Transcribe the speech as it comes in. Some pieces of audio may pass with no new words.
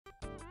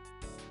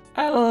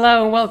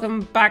Hello and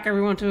welcome back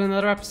everyone to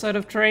another episode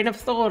of Train of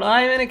Thought.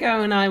 I'm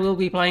Eniko and I will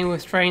be playing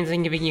with trains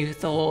and giving you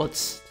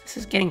thoughts. This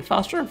is getting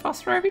faster and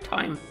faster every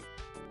time.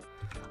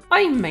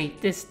 I made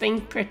this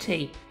thing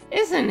pretty.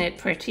 Isn't it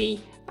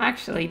pretty?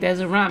 Actually, there's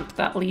a ramp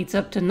that leads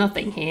up to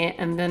nothing here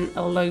and then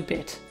a low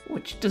bit,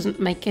 which doesn't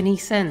make any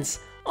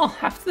sense. I'll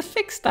have to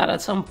fix that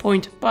at some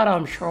point, but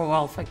I'm sure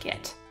I'll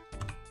forget.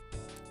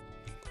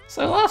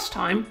 So last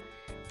time,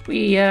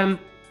 we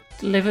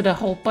delivered a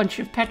whole bunch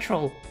of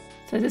petrol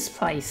to this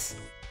place,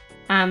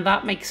 and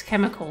that makes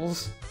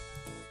chemicals.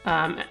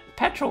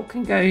 Petrol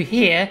can go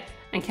here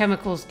and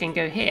chemicals can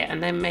go here,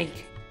 and then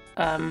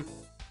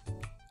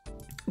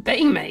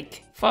they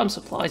make farm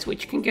supplies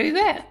which can go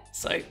there,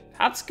 so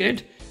that's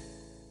good.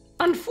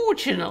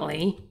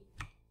 Unfortunately,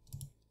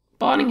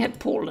 Barningham,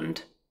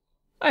 Portland.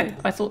 Oh,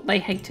 I thought they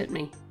hated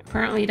me.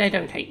 Apparently they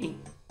don't hate me.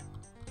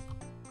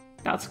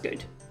 That's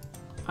good.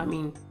 I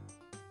mean,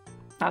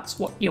 that's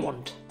what you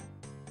want,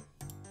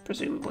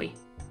 presumably.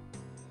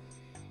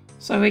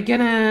 So we're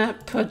gonna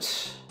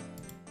put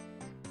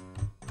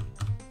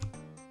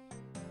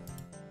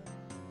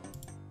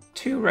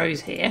 2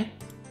 rows here.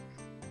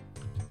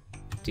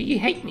 Do you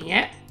hate me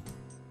yet?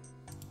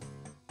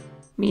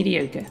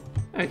 Mediocre.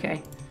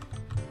 Okay.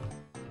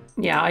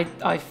 Yeah,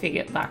 I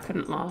figured that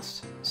couldn't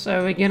last.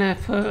 So we're gonna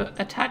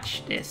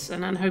attach this,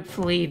 and then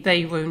hopefully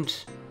they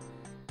won't.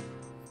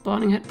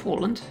 Barningham,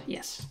 Portland,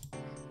 yes.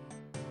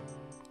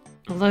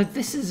 Although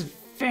this is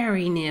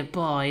very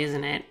nearby,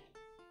 isn't it?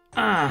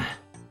 Ah.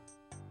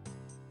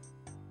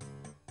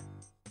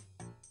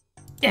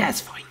 Yeah,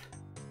 it's fine.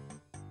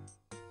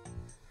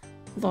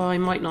 Though I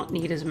might not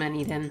need as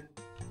many then.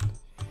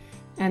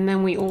 And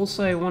then we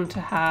also want to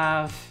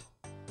have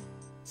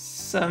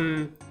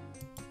some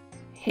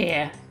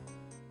here.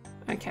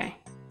 Okay.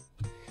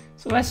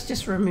 So let's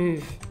just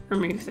remove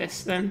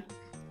this then.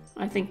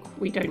 I think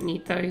we don't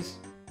need those.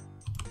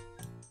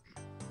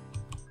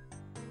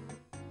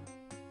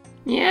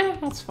 Yeah,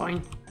 that's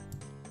fine.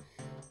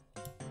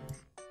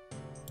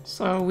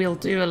 So we'll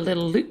do a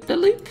little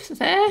loop-the-loop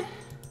there.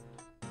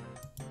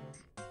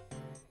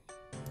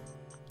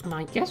 And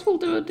I guess we'll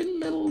do a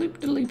little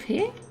loop-de-loop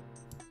here.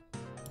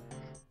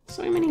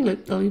 So many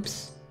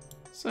loop-de-loops.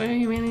 So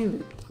many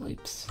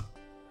loop-de-loops.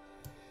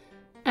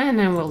 And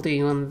then we'll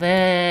do one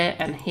there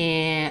and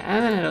here,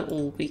 and then it'll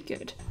all be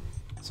good.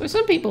 So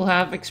some people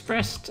have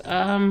expressed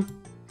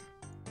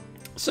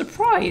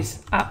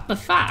surprise at the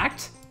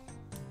fact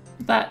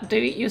that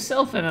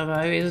do-it-yourself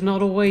MMO is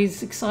not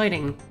always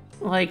exciting.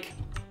 Like,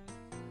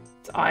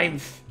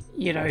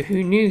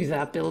 who knew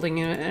that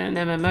building an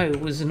MMO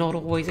was not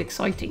always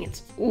exciting?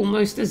 It's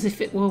almost as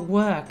if it were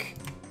work.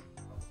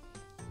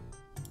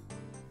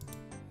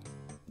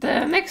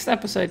 The next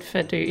episode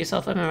for Do It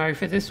Yourself MMO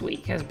for this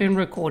week has been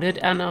recorded,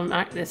 and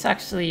it's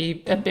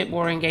actually a bit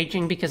more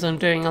engaging because I'm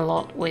doing a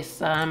lot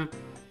with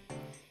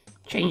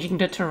changing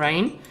the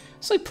terrain.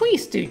 So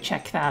please do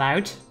check that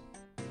out.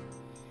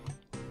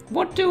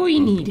 What do we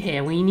need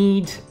here? We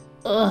need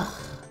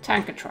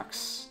tanker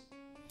trucks.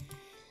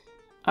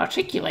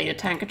 Articulated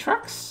tanker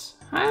trucks.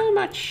 How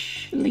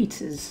much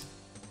liters?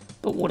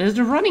 But what is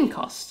the running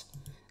cost?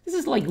 This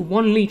is like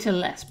 1 liter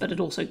less, but it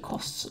also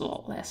costs a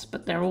lot less.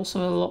 But they're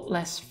also a lot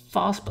less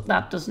fast, but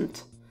that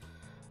doesn't...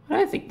 I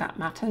don't think that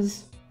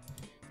matters.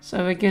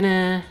 So we're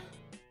gonna...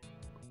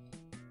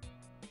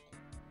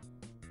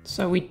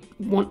 So we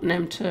want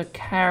them to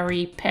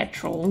carry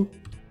petrol.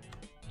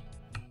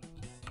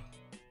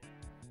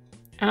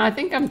 And I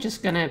think I'm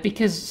just gonna...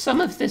 Because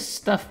some of this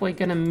stuff we're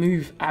gonna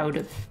move out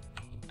of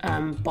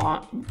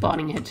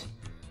Barningham,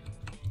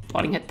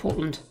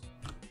 Portland.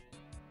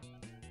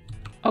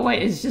 Oh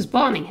wait, it's just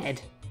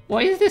Barningham.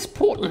 Why is this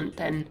Portland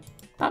then?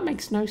 That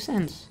makes no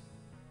sense.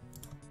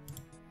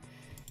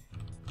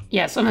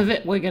 Yeah, some of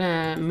it we're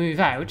gonna move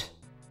out.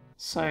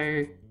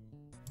 So,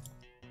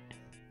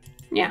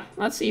 yeah,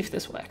 let's see if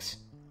this works.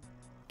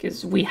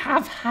 Because we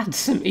have had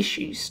some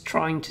issues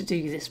trying to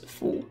do this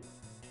before.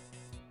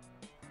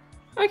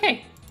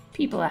 Okay,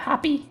 people are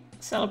happy,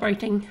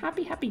 celebrating,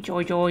 happy, happy,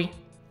 joy, joy.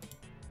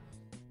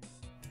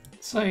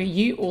 So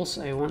you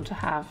also want to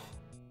have...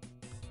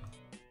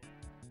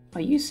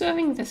 Are you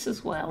serving this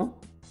as well?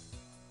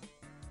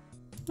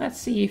 Let's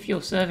see if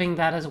you're serving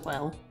that as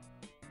well.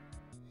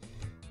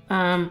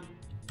 I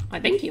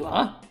think you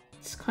are.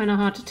 It's kind of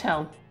hard to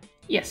tell.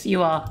 Yes,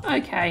 you are.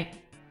 Okay.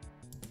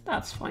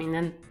 That's fine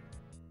then.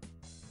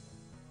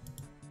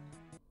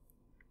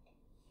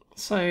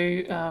 So,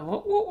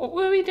 what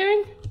were we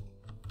doing?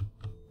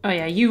 Oh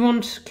yeah, you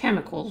want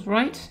chemicals,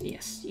 right?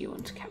 Yes, you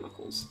want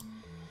chemicals.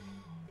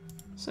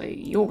 So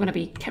you're going to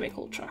be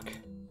chemical truck.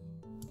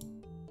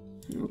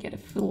 And get a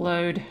full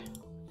load,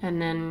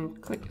 and then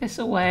click this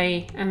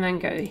away, and then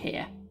go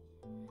here.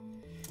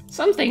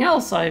 Something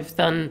else I've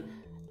done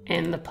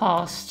in the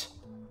past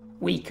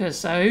week or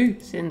so,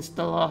 since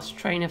the last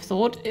train of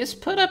thought, is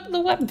put up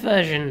the web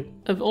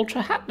version of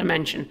Ultra Hat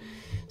Dimension.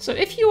 So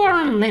if you are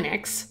on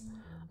Linux,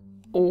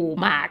 or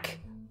Mac,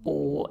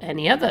 or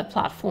any other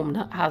platform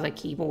that has a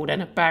keyboard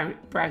and a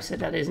browser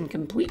that isn't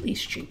completely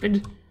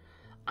stupid,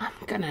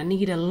 I'm gonna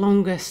need a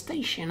longer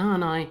station,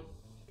 aren't I?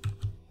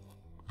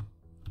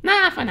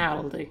 Nah, for now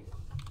it'll do.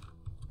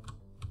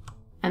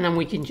 And then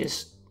we can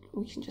just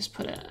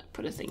put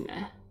a thing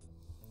there.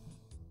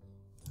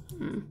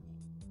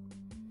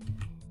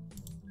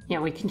 Yeah,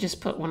 we can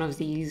just put one of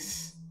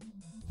these.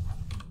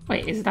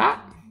 Wait, is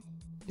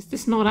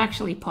this not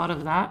actually part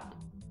of that?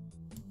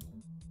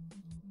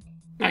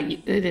 No,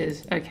 it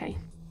is. Okay.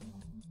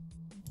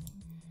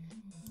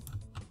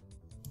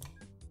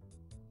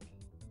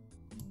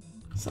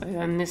 So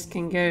then this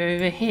can go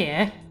over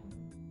here.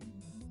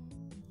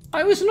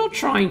 I was not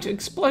trying to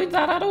exploit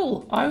that at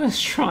all. I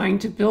was trying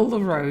to build a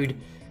road.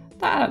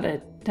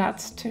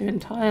 That's two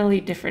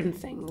entirely different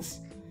things.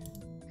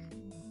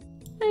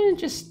 And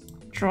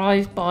just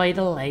drive by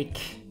the lake.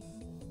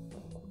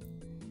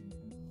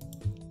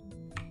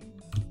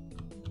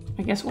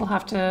 I guess we'll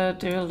have to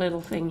do a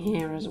little thing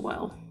here as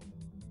well.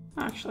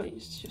 Actually,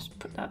 let's just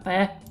put that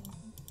there.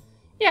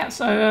 Yeah,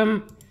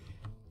 so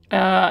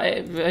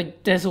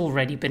there's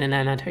already been an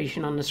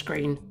annotation on the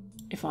screen,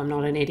 if I'm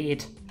not an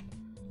idiot.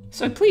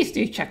 So please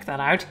do check that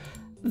out.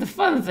 The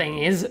fun thing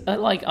is,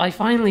 like, I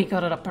finally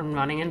got it up and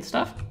running and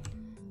stuff.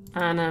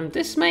 And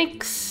this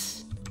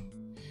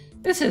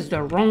is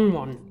the wrong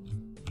one.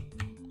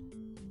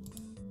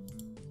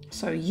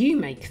 So you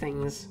make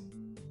things.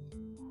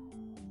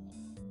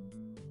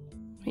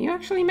 Are you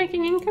actually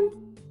making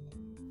income?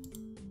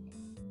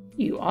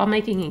 You are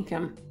making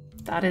income.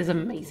 That is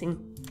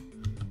amazing.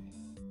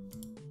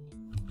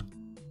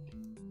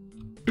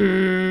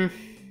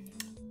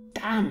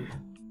 Damn.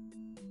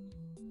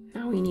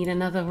 Now we need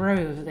another row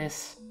of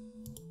this.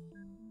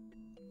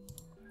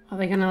 Are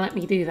they gonna let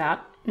me do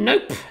that?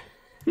 Nope.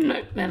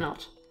 Nope, they're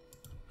not.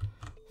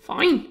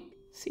 Fine.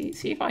 See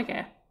if I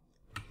care.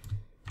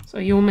 So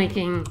you're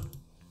making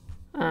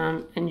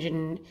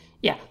engine.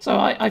 Yeah, so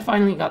I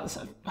finally got this.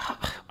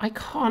 I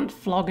can't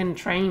flog and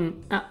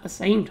train at the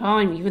same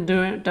time, even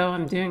though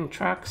I'm doing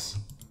trucks.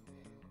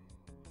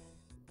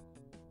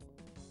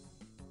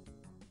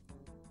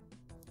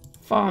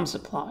 Farm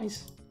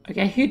supplies.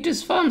 Okay, who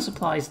does farm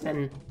supplies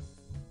then?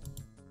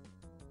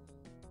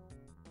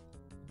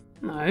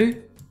 No.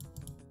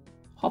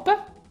 Hopper?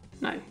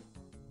 No.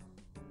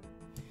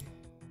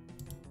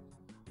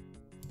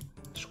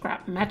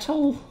 Scrap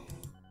metal.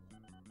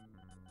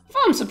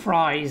 Farm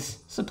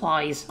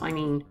supplies, I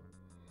mean.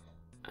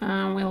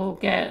 We'll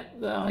get,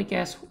 I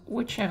guess,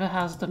 whichever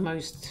has the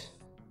most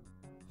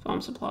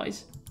farm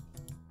supplies.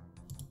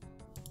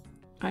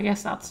 I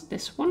guess that's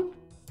this one.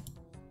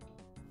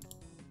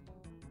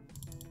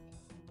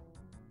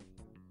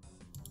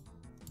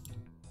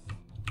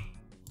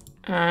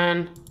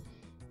 And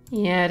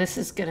yeah, this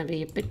is gonna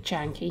be a bit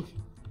janky,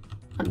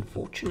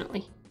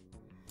 unfortunately.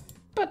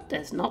 But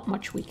there's not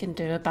much we can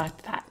do about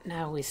that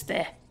now, is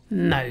there?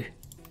 No.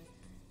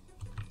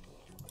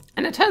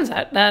 And it turns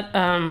out that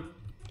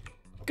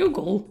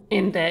Google,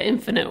 in their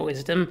infinite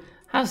wisdom,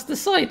 has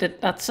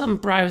decided that some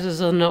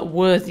browsers are not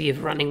worthy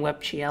of running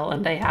WebGL,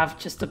 and they have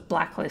just a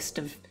blacklist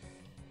of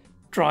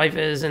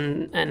drivers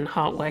and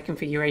hardware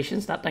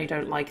configurations that they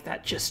don't like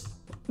that just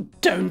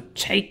don't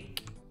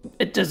take,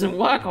 it doesn't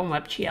work on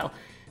WebGL.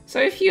 So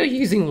if you're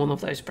using one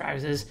of those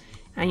browsers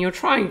and you're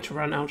trying to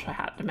run Ultra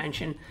Hat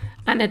Dimension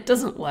and it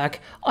doesn't work,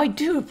 I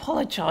do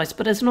apologize,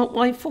 but it's not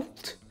my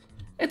fault.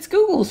 It's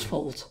Google's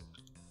fault.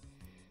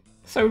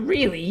 So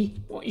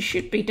really, what you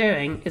should be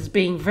doing is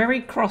being very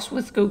cross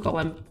with Google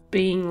and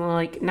being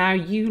like, now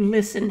you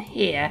listen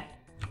here,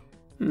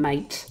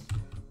 mate.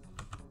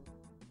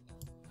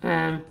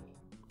 I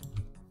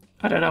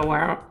don't know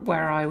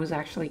where I was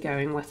actually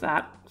going with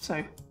that.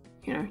 So,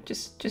 you know,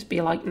 just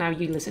be like, now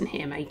you listen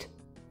here, mate.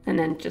 And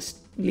then just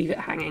leave it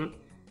hanging.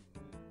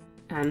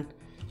 And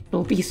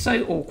it'll be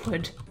so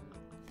awkward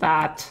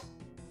that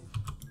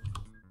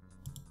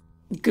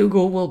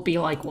Google will be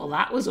like, well,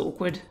 that was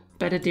awkward.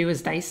 Better do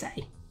as they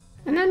say.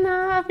 And then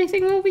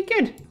everything will be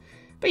good.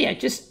 But yeah,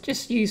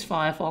 just use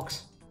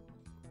Firefox.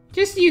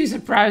 Just use a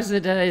browser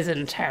that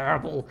isn't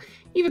terrible.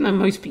 Even though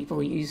most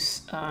people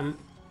use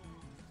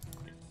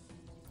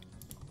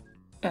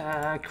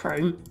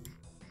Chrome.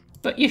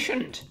 But you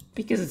shouldn't,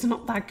 because it's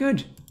not that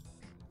good.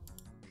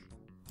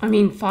 I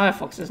mean,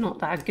 Firefox is not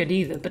that good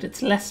either, but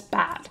it's less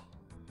bad.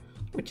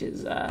 Which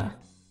is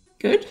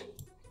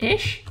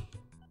good-ish?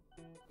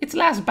 It's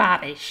less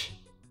bad-ish.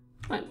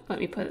 Let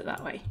me put it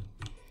that way.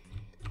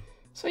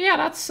 So yeah,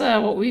 that's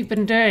what we've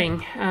been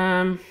doing.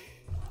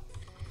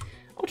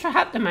 Ultra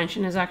Hat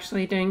Dimension is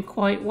actually doing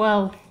quite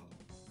well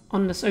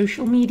on the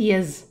social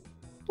medias,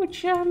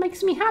 which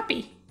makes me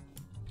happy.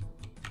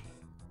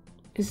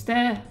 Is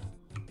there...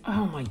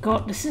 Oh my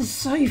god, this is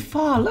so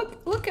far.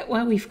 Look at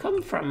where we've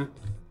come from.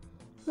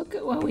 Look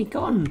at where we've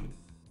gone.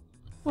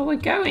 Where we're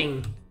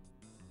going.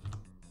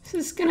 This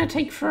is gonna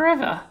take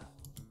forever.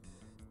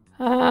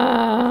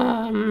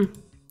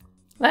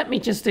 Let me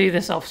just do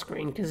this off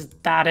screen, because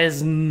that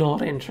is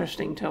not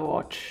interesting to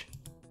watch.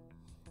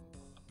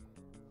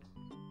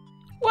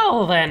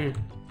 Well then,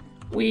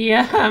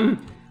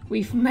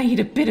 we've made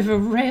a bit of a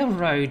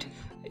railroad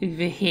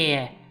over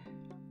here.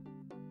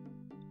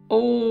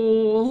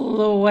 all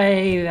the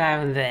way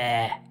down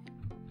there.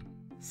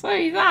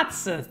 So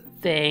that's a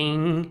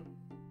thing.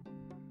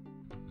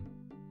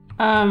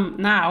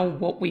 Now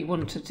what we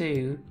want to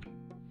do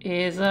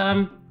is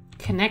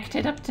connect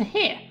it up to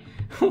here,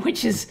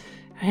 which is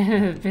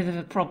a bit of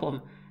a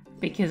problem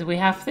because we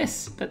have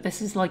this, but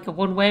this is like a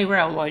one-way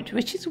railroad,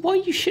 which is why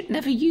you should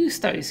never use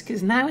those,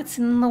 because now it's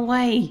in the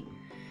way.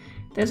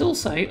 There's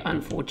also,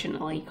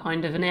 unfortunately,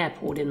 kind of an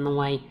airport in the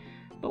way,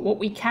 but what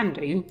we can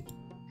do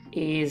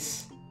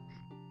is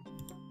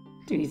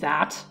do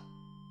that,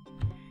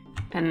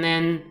 and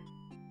then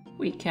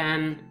we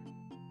can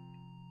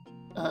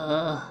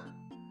ooh,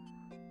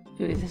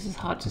 this is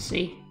hard to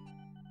see.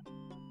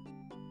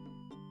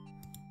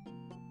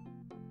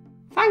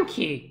 Thank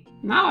you.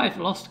 Now I've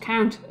lost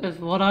count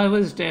of what I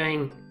was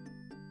doing.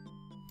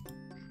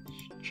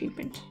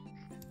 Stupid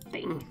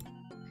thing.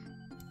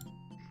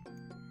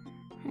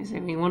 So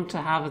we want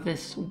to have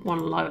this one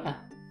lower.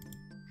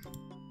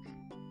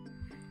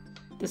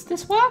 Does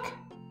this work?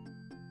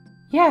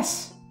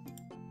 Yes.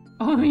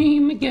 Oh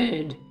my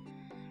god.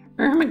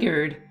 Oh my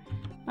god.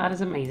 That is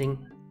amazing.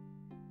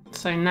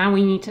 So now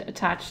we need to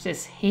attach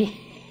this here.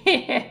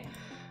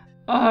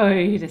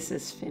 Oh, this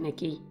is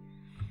finicky.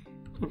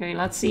 Okay,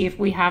 let's see if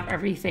we have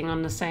everything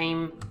on the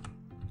same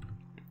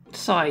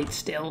side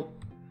still.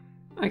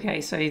 Okay,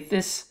 so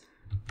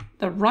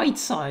the right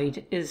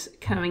side is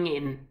coming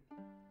in.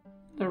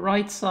 The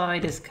right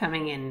side is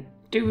coming in.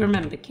 Do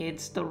remember,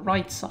 kids, the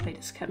right side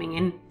is coming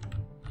in.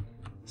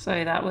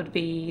 So that would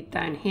be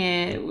down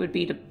here, it would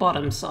be the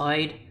bottom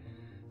side.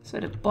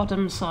 So the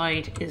bottom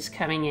side is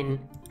coming in.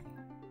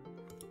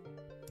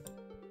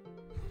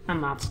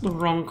 And that's the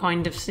wrong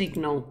kind of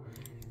signal.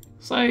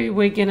 So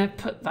we're gonna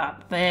put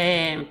that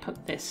there and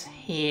put this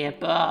here,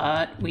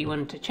 but we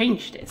want to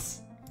change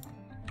this.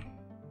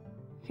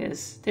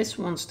 Because this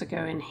wants to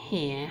go in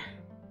here.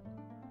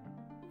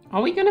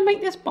 Are we gonna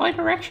make this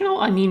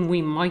bidirectional? I mean,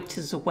 we might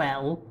as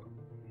well.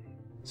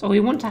 So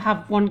we want to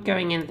have one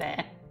going in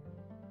there.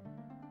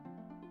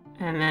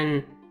 And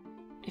then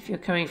if you're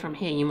coming from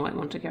here, you might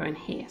want to go in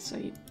here.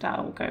 So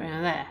that'll go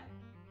in there.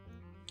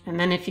 And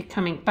then if you're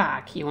coming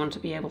back, you want to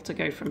be able to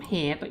go from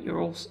here, but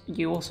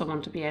you also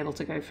want to be able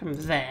to go from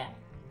there.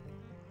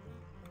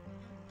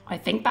 I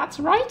think that's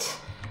right.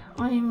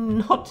 I'm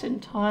not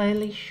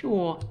entirely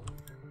sure.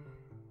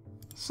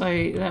 So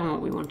then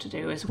what we want to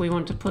do is we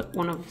want to put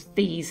one of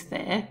these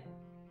there.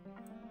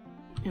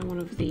 And one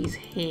of these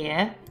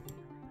here.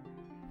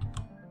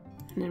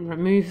 And then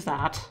remove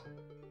that.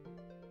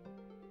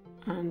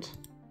 And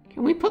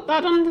can we put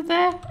that under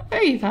there?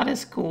 Hey, that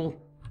is cool.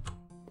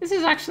 This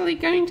is actually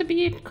going to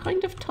be a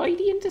kind of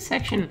tidy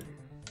intersection.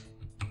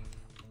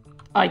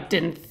 I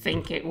didn't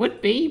think it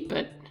would be,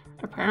 but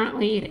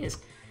apparently it is.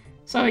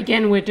 So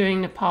again, we're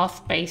doing the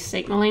path-based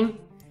signaling.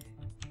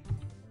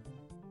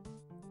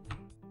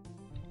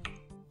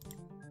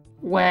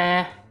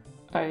 Where...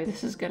 oh,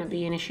 this is going to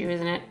be an issue,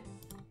 isn't it?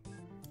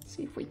 Let's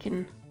see if we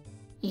can...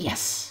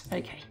 yes!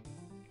 Okay,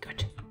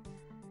 good.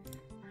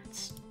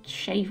 Let's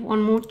shave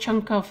one more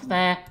chunk off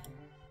there.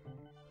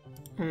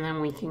 And then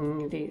we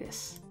can do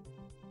this.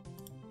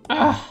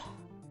 Ah,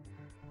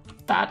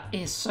 that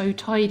is so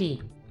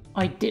tidy.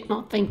 I did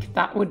not think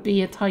that would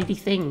be a tidy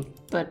thing,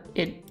 but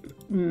it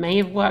may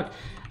have worked.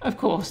 Of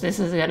course, this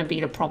is going to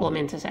be the problem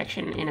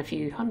intersection in a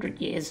few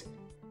hundred years.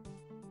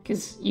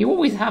 Because you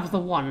always have the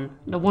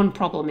one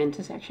problem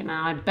intersection,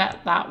 and I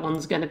bet that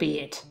one's going to be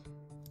it.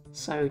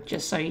 So,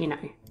 just so you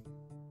know.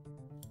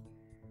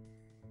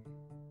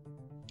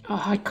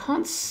 Oh, I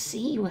can't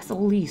see with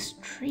all these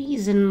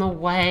trees in the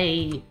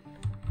way.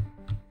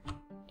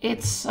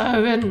 It's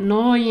so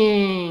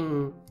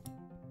annoying.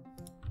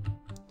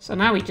 So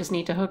now we just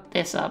need to hook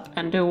this up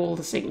and do all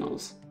the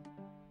signals.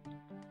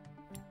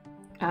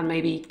 And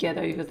maybe get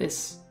over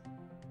this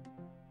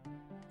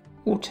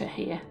water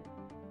here.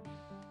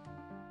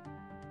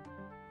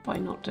 By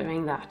not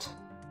doing that.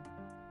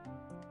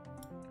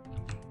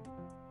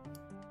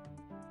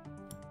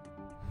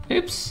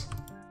 Oops.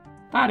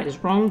 That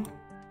is wrong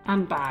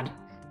and bad.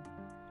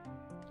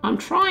 I'm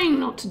trying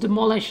not to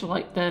demolish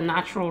like the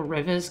natural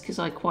rivers because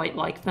I quite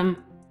like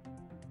them.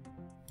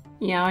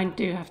 Yeah, I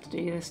do have to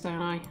do this,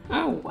 don't I?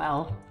 Oh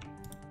well.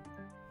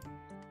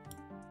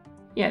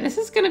 Yeah, this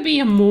is going to be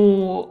a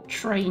more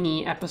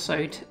trainy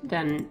episode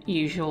than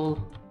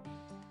usual.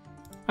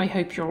 I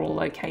hope you're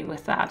all okay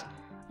with that.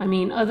 I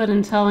mean, other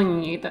than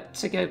telling you that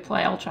to go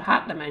play Ultra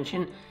Hat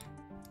Dimension,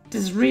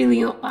 there's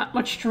really not that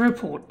much to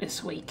report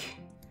this week.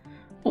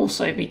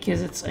 Also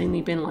because it's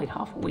only been like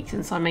half a week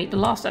since I made the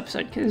last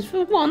episode, because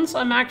for once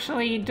I'm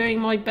actually doing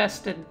my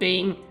best at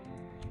being,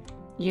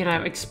 you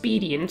know,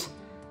 expedient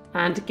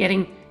and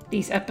getting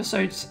these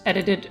episodes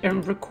edited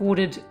and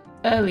recorded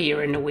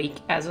earlier in the week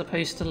as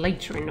opposed to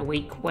later in the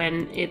week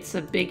when it's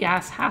a big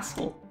ass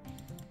hassle.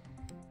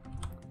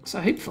 So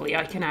hopefully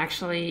I can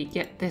actually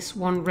get this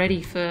one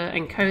ready for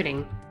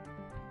encoding.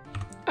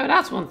 Oh,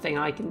 that's one thing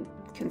I can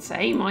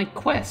say, my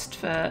quest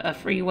for a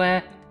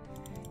freeware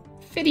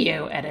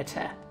video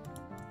editor,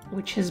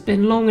 which has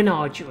been long and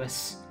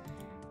arduous.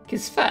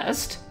 Because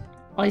first,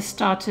 I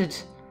started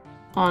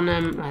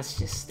on, let's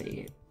just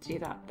do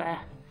that there.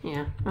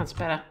 Yeah, that's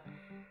better.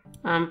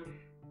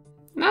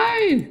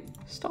 No!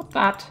 Stop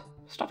that.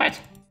 Stop it.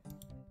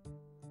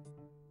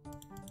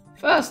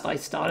 First I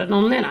started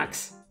on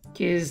Linux,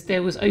 because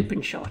there was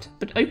OpenShot,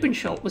 but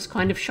OpenShot was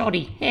kind of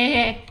shoddy.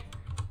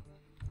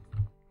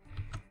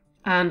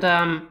 And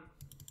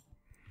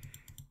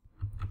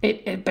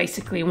it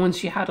basically,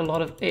 once you had a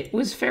lot of, it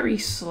was very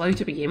slow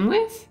to begin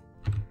with,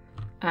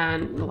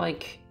 and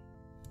like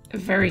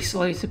very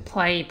slow to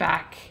play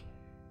back.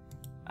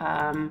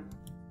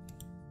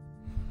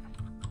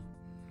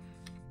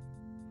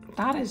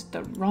 That is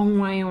the wrong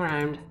way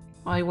around.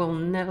 I will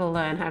never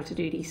learn how to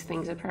do these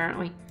things,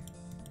 apparently.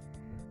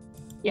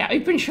 Yeah,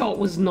 OpenShot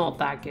was not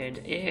that good.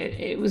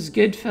 It was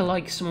good for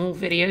like small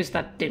videos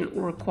that didn't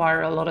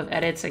require a lot of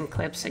edits and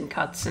clips and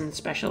cuts and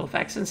special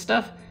effects and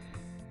stuff.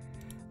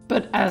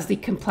 But as the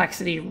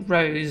complexity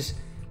rose,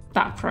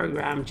 that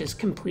program just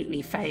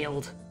completely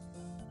failed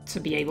to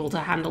be able to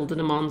handle the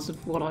demands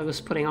of what I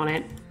was putting on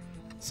it.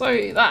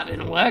 So that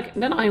didn't work.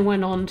 And then I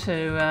went on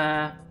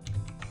to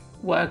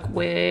work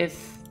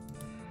with,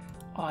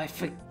 I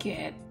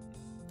forget,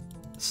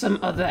 some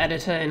other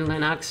editor in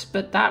Linux,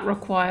 but that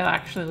required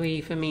actually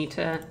for me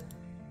to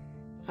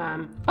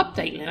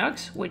update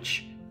Linux,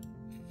 which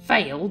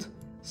failed,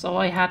 so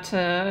I had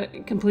to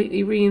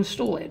completely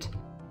reinstall it.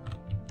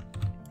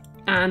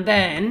 And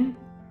then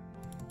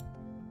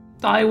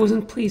I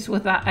wasn't pleased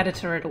with that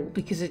editor at all,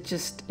 because it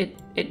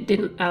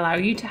didn't allow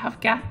you to have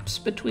gaps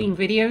between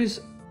videos,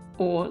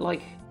 or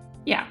like,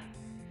 yeah.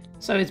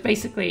 So it's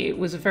basically, it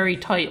was very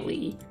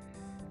tightly,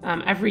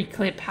 every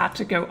clip had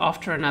to go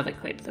after another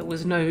clip. There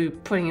was no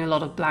putting a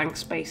lot of blank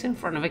space in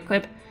front of a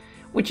clip,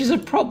 which is a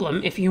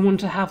problem if you want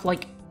to have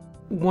like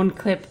one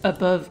clip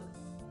above.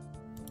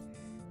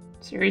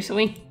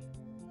 Seriously?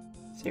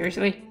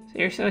 Seriously?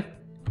 Seriously?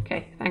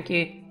 Okay, thank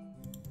you.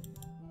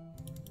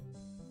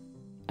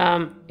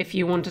 If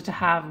you wanted to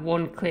have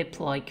one clip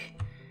like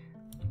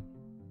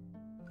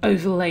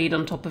overlaid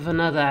on top of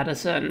another at a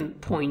certain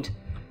point.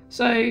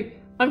 So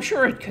I'm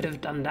sure it could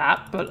have done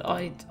that, but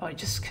I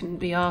just couldn't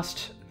be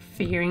asked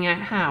figuring out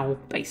how,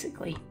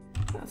 basically.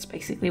 That's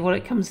basically what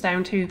it comes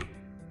down to.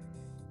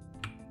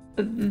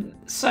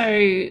 So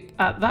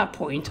at that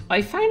point,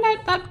 I found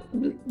out that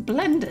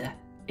Blender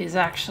is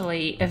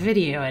actually a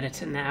video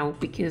editor now,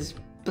 because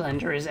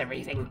Blender is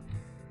everything.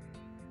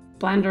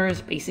 Blender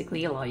is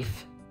basically a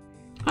life.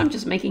 I'm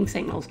just making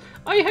signals.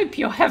 I hope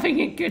you're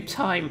having a good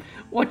time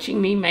watching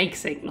me make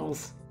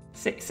signals.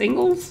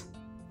 Singles?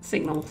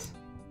 Signals.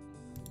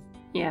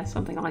 Yeah,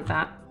 something like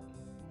that.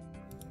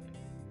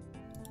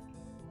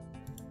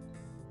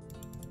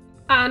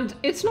 And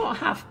it's not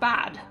half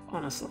bad,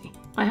 honestly.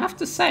 I have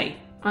to say,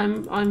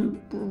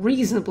 I'm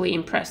reasonably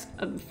impressed.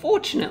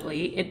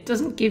 Unfortunately, it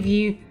doesn't give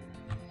you,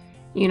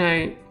 you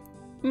know,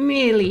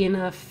 nearly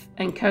enough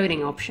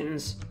encoding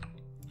options.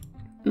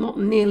 Not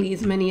nearly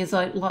as many as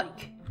I'd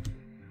like,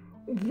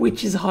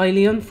 which is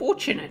highly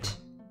unfortunate.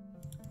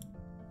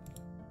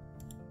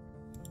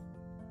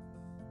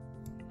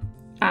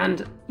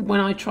 And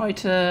when I tried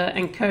to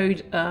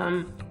encode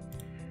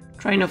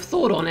train of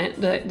thought on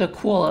it, the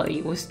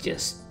quality was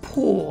just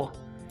poor.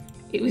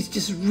 It was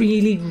just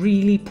really,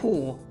 really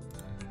poor.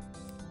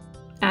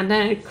 And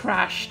then it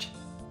crashed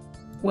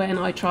when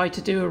I tried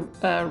to do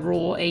a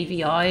raw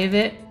AVI of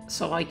it,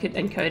 so I could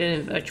encode it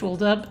in virtual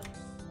dub,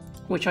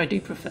 which I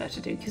do prefer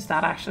to do, because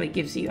that actually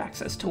gives you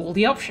access to all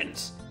the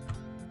options.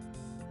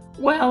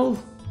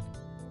 Well,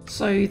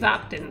 so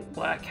that didn't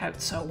work out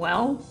so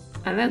well,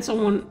 and then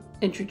someone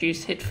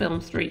introduced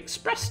HitFilm 3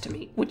 Express to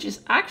me, which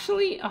is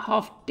actually a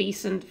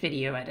half-decent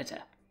video editor.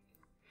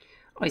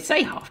 I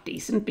say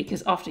half-decent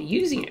because after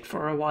using it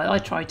for a while, I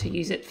tried to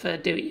use it for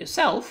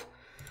do-it-yourself,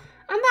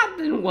 and that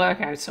didn't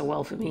work out so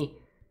well for me.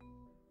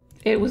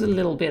 It was a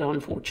little bit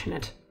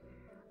unfortunate.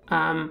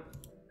 How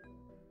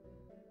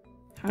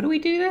do we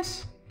do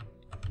this?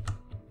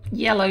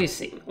 Yellow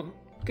signal.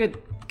 Good.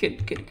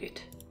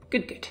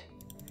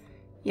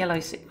 Yellow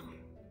signal.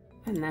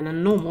 And then a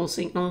normal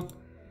signal.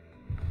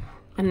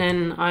 And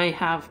then I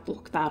have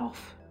blocked that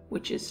off,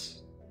 which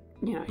is,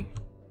 you know,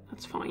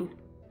 that's fine.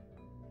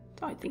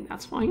 I think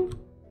that's fine.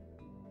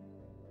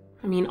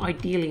 I mean,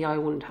 ideally I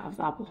wouldn't have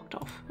that blocked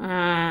off.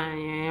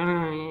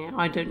 Yeah,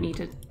 I don't need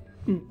to.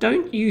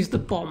 Don't use the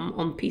bomb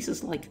on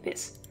pieces like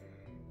this,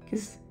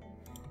 because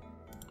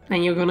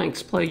then you're going to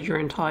explode your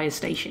entire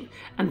station,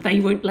 and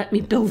they won't let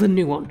me build a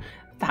new one.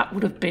 That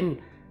would have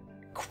been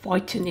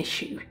quite an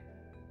issue.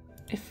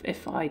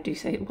 If I do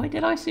say, why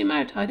did I zoom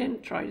out? I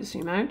didn't try to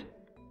zoom out.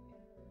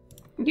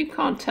 You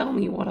can't tell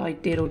me what I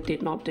did or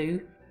did not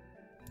do.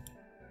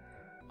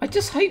 I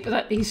just hope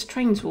that these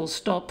trains will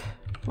stop.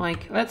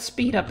 Like, let's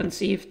speed up and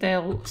see if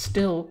they'll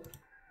still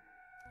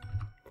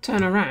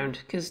turn around,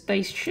 because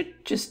they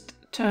should just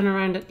turn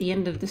around at the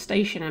end of the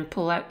station and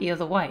pull out the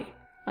other way.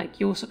 Like,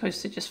 you're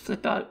supposed to just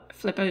flip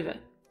over.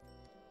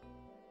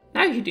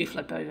 Now you do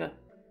flip over.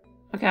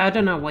 Okay, I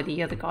don't know why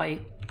the other guy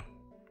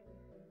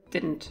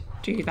didn't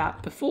do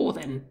that before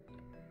then,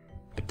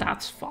 but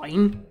that's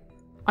fine.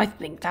 I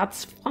think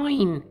that's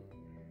fine.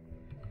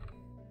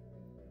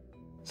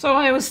 So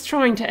I was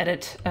trying to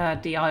edit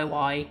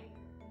DIY,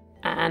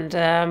 and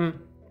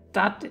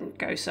that didn't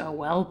go so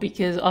well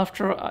because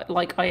after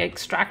I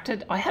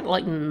extracted, I had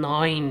like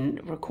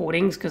 9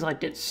 recordings because I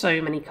did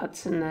so many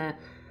cuts in the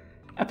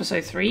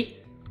episode 3.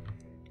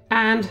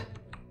 And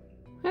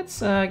let's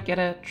get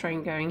a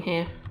train going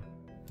here.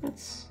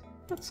 Let's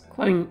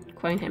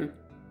clone him.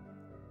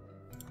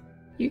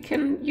 You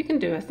can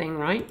do a thing,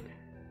 right?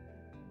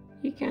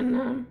 You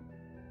can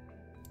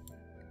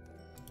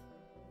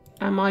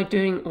am I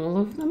doing all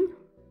of them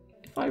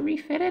if I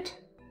refit it?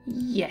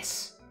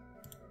 Yes.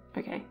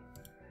 Okay.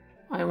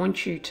 I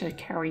want you to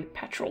carry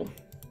petrol.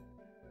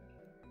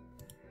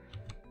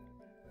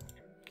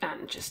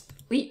 And just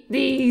delete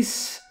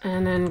these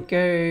and then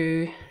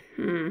go...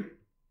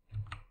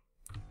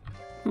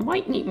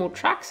 Might need more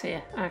tracks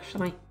here,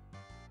 actually.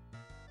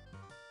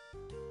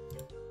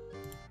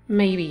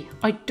 Maybe.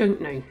 I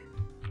don't know.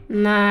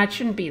 Nah, it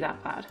shouldn't be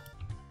that bad.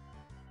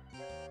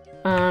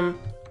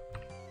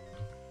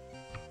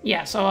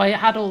 Yeah, so I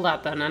had all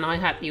that done, and I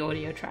had the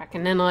audio track,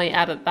 and then I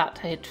added that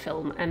to hit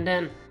film, and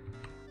then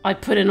I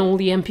put in all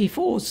the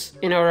MP4s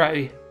in a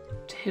row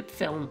to hit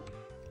film.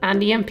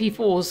 And the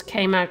MP4s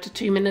came out to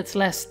 2 minutes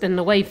less than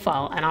the WAV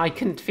file, and I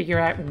couldn't figure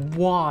out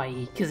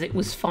why, because it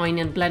was fine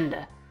in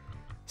Blender.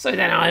 So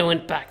then I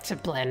went back to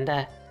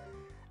Blender.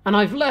 And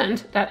I've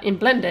learned that in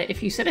Blender,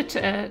 if you set it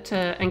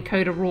to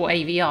encode a raw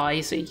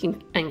AVI, so you can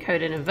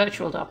encode it in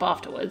virtual DUP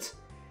afterwards,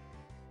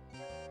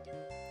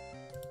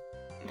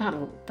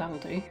 that'll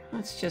do.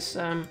 Let's just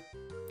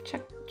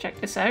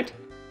check this out.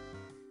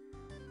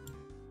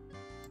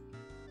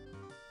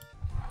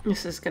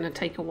 This is going to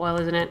take a while,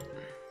 isn't it?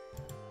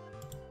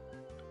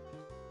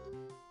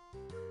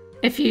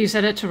 If you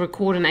set it to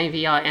record an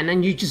AVI and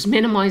then you just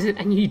minimize it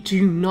and you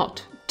do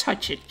not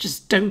touch it,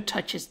 just don't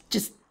touch it,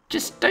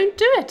 just don't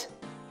do it.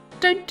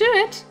 Don't do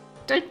it.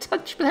 Don't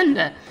touch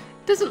Blender.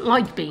 It doesn't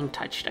like being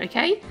touched,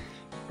 okay?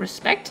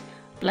 Respect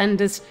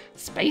Blender's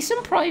space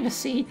and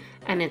privacy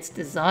and its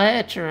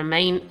desire to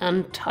remain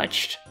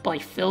untouched by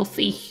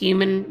filthy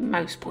human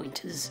mouse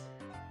pointers.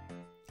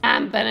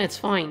 And then it's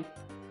fine.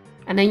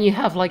 And then you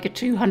have like a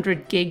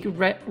 200 gig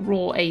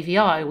raw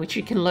AVI, which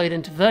you can load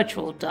into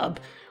virtual dub,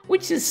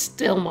 which is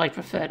still my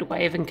preferred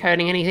way of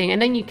encoding anything.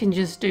 And then you can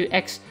just do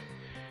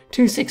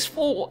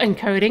X264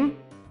 encoding.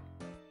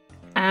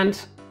 And,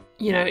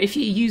 you know, if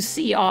you use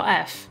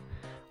CRF,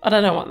 I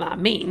don't know what that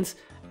means,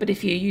 but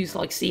if you use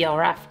like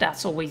CRF,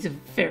 that's always a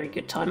very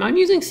good time. I'm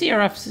using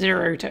CRF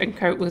 0 to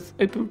encode with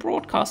Open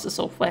Broadcaster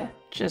software,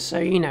 just so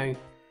you know,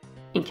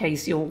 in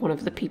case you're one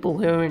of the people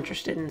who are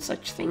interested in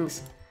such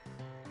things.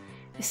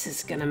 This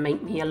is gonna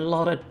make me a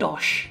lot of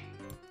dosh.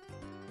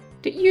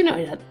 Did you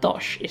know that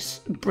dosh is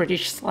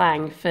British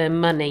slang for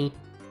money?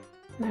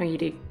 No, you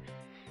do.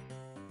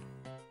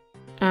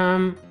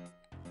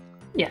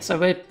 Yeah, so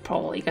we're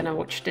probably gonna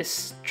watch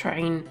this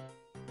train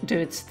do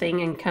its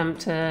thing and come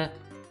to...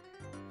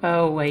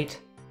 Oh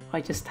wait,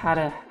 I just had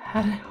a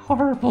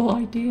horrible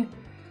idea.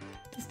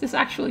 Does this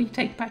actually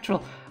take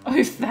petrol?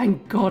 Oh,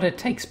 thank God it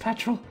takes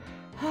petrol.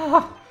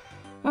 That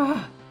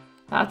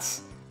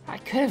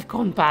could have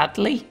gone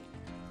badly.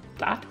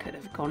 That could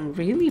have gone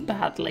really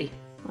badly,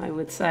 I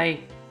would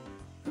say.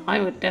 I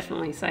would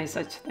definitely say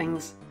such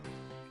things.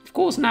 Of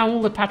course, now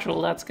all the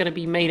petrol that's going to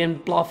be made in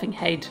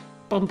Bluffinghead,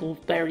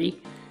 Bumbleberry,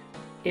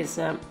 is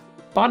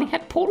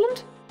Barninghead,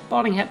 Portland?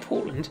 Barninghead,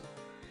 Portland.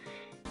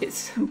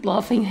 It's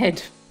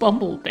Bluffinghead,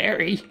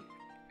 Bumbleberry.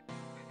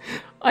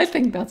 I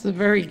think that's a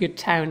very good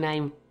town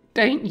name.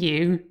 Don't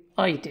you?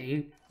 I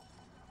do.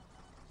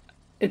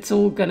 It's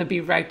all going to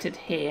be routed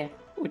here,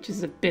 which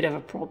is a bit of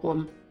a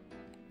problem.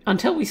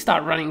 Until we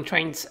start running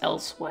trains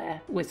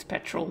elsewhere with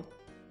petrol.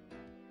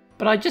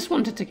 But I just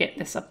wanted to get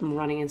this up and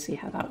running and see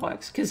how that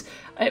works, because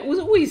it was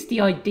always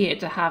the idea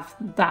to have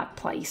that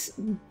place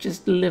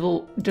just deliver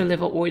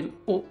all the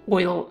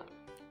oil,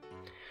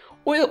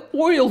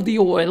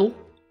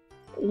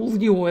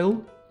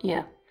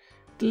 yeah.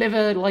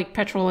 Deliver like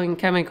petrol and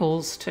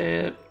chemicals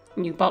to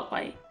New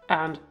Butway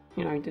and,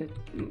 you know,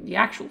 the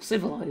actual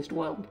civilized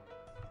world,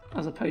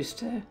 as opposed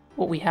to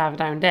what we have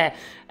down there.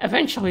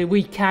 Eventually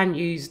we can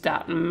use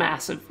that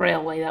massive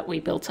railway that we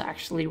built to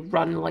actually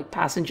run like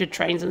passenger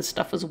trains and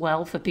stuff as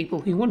well for people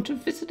who want to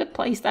visit a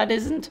place that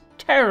isn't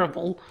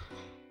terrible,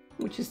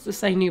 which is to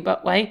say New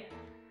Butway.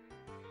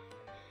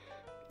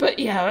 But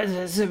yeah,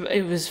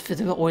 it was for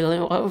the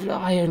oil.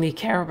 I only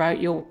care about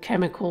your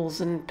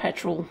chemicals and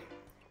petrol.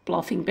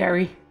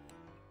 Bluffingberry.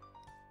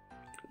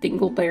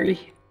 Dingleberry.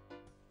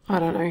 I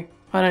don't know.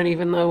 I don't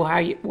even know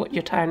what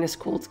your town is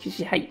called because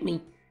you hate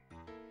me.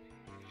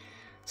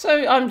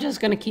 So I'm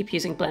just going to keep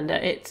using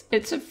Blender.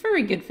 It's a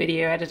very good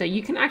video editor.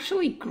 You can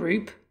actually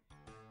group.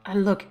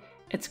 And look,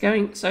 it's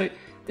going... So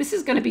this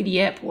is going to be the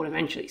airport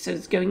eventually. So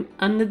it's going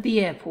under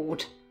the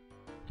airport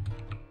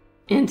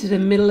into the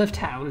middle of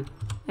town.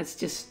 Let's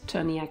just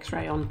turn the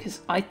X-ray on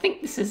because I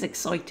think this is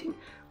exciting.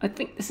 I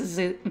think this is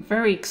a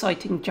very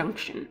exciting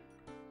junction.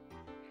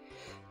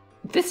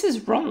 This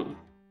is wrong.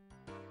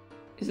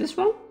 Is this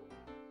wrong?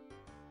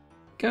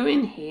 go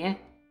in here.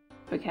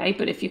 Okay,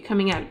 but if you're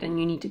coming out, then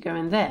you need to go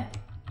in there.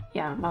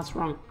 Yeah, that's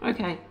wrong.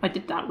 Okay, I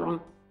did that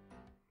wrong.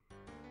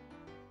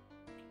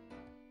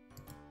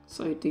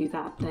 So do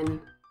that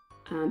then,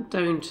 and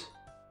don't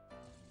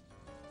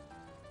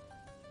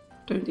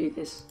do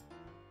this.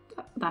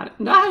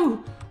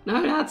 No,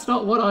 that's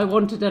not what I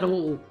wanted at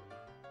all.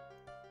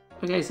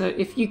 Okay, so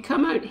if you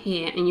come out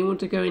here and you want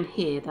to go in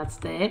here, that's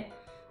there.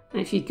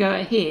 And if you go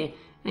out here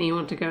and you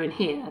want to go in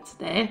here, that's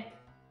there.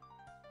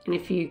 And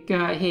if you go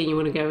out here and you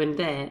want to go in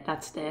there,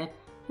 that's there.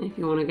 And if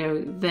you want to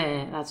go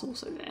there, that's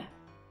also there.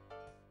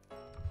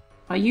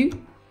 Are you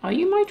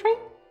my train?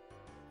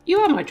 You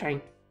are my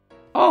train.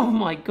 Oh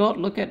my god,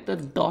 look at the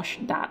dosh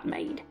that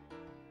made.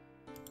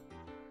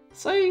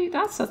 So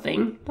that's a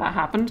thing that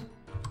happened.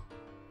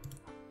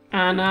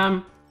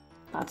 And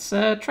that's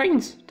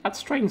trains.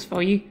 That's trains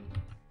for you.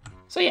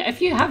 So yeah,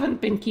 if you haven't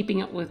been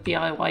keeping up with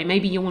DIY,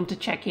 maybe you want to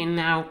check in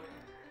now,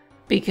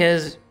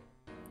 because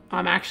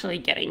I'm actually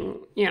getting,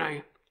 you know,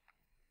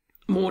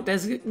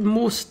 there's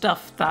more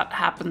stuff that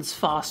happens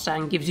faster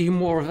and gives you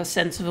more of a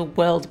sense of a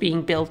world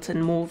being built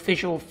and more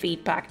visual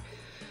feedback.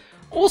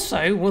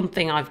 Also, one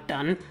thing I've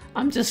done,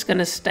 I'm just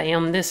gonna stay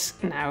on this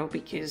now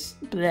because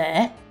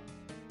there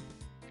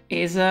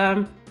is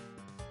I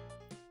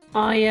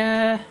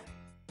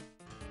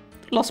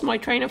lost my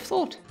train of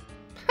thought.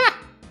 Ha!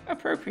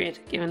 Appropriate,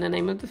 given the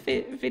name of the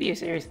video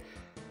series.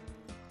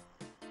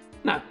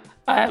 No,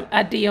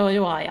 at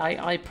DIY,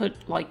 I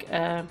put like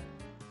at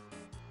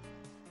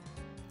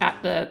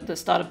the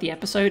start of the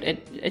episode,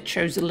 it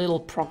shows a little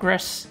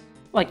progress,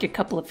 like a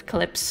couple of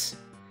clips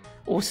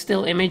or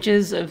still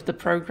images of the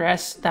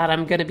progress that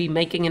I'm going to be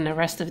making in the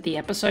rest of the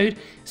episode,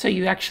 so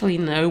you actually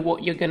know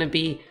what you're going to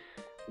be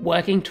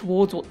working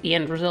towards, what the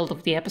end result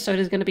of the episode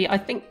is going to be. I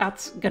think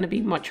that's going to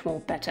be much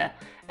more better.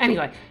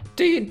 Anyway,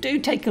 do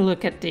take a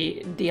look at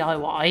the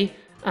DIY.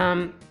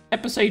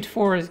 Episode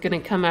 4 is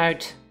going to come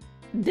out.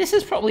 This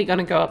is probably going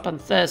to go up on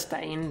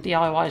Thursday, and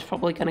DIY is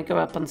probably going to go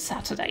up on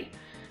Saturday.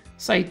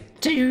 So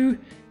do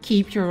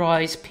keep your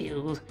eyes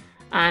peeled,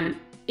 and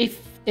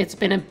if it's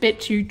been a bit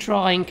too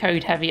dry and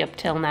code heavy up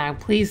till now,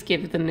 please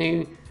give the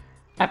new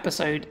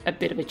episode a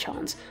bit of a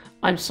chance.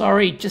 I'm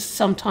sorry, just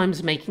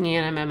sometimes making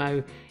an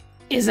MMO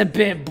is a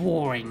bit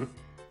boring.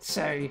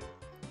 So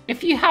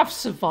if you have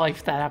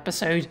survived that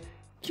episode,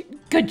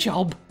 good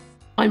job.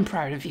 I'm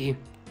proud of you.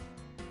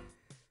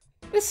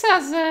 This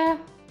has,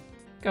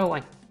 go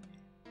away.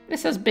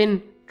 This has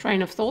been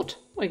Train of Thought.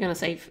 We're gonna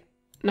save.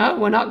 No,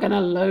 we're not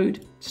gonna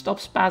load. Stop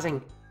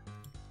spazzing.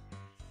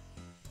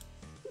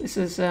 This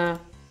is,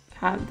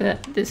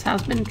 this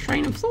has been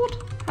Train of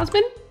Thought. Has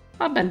been?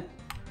 Have been.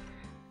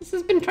 This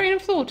has been Train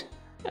of Thought.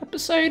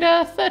 Episode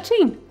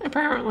 13,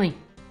 apparently.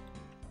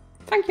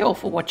 Thank you all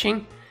for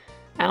watching,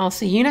 and I'll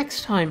see you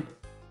next time.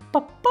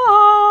 Bye-bye!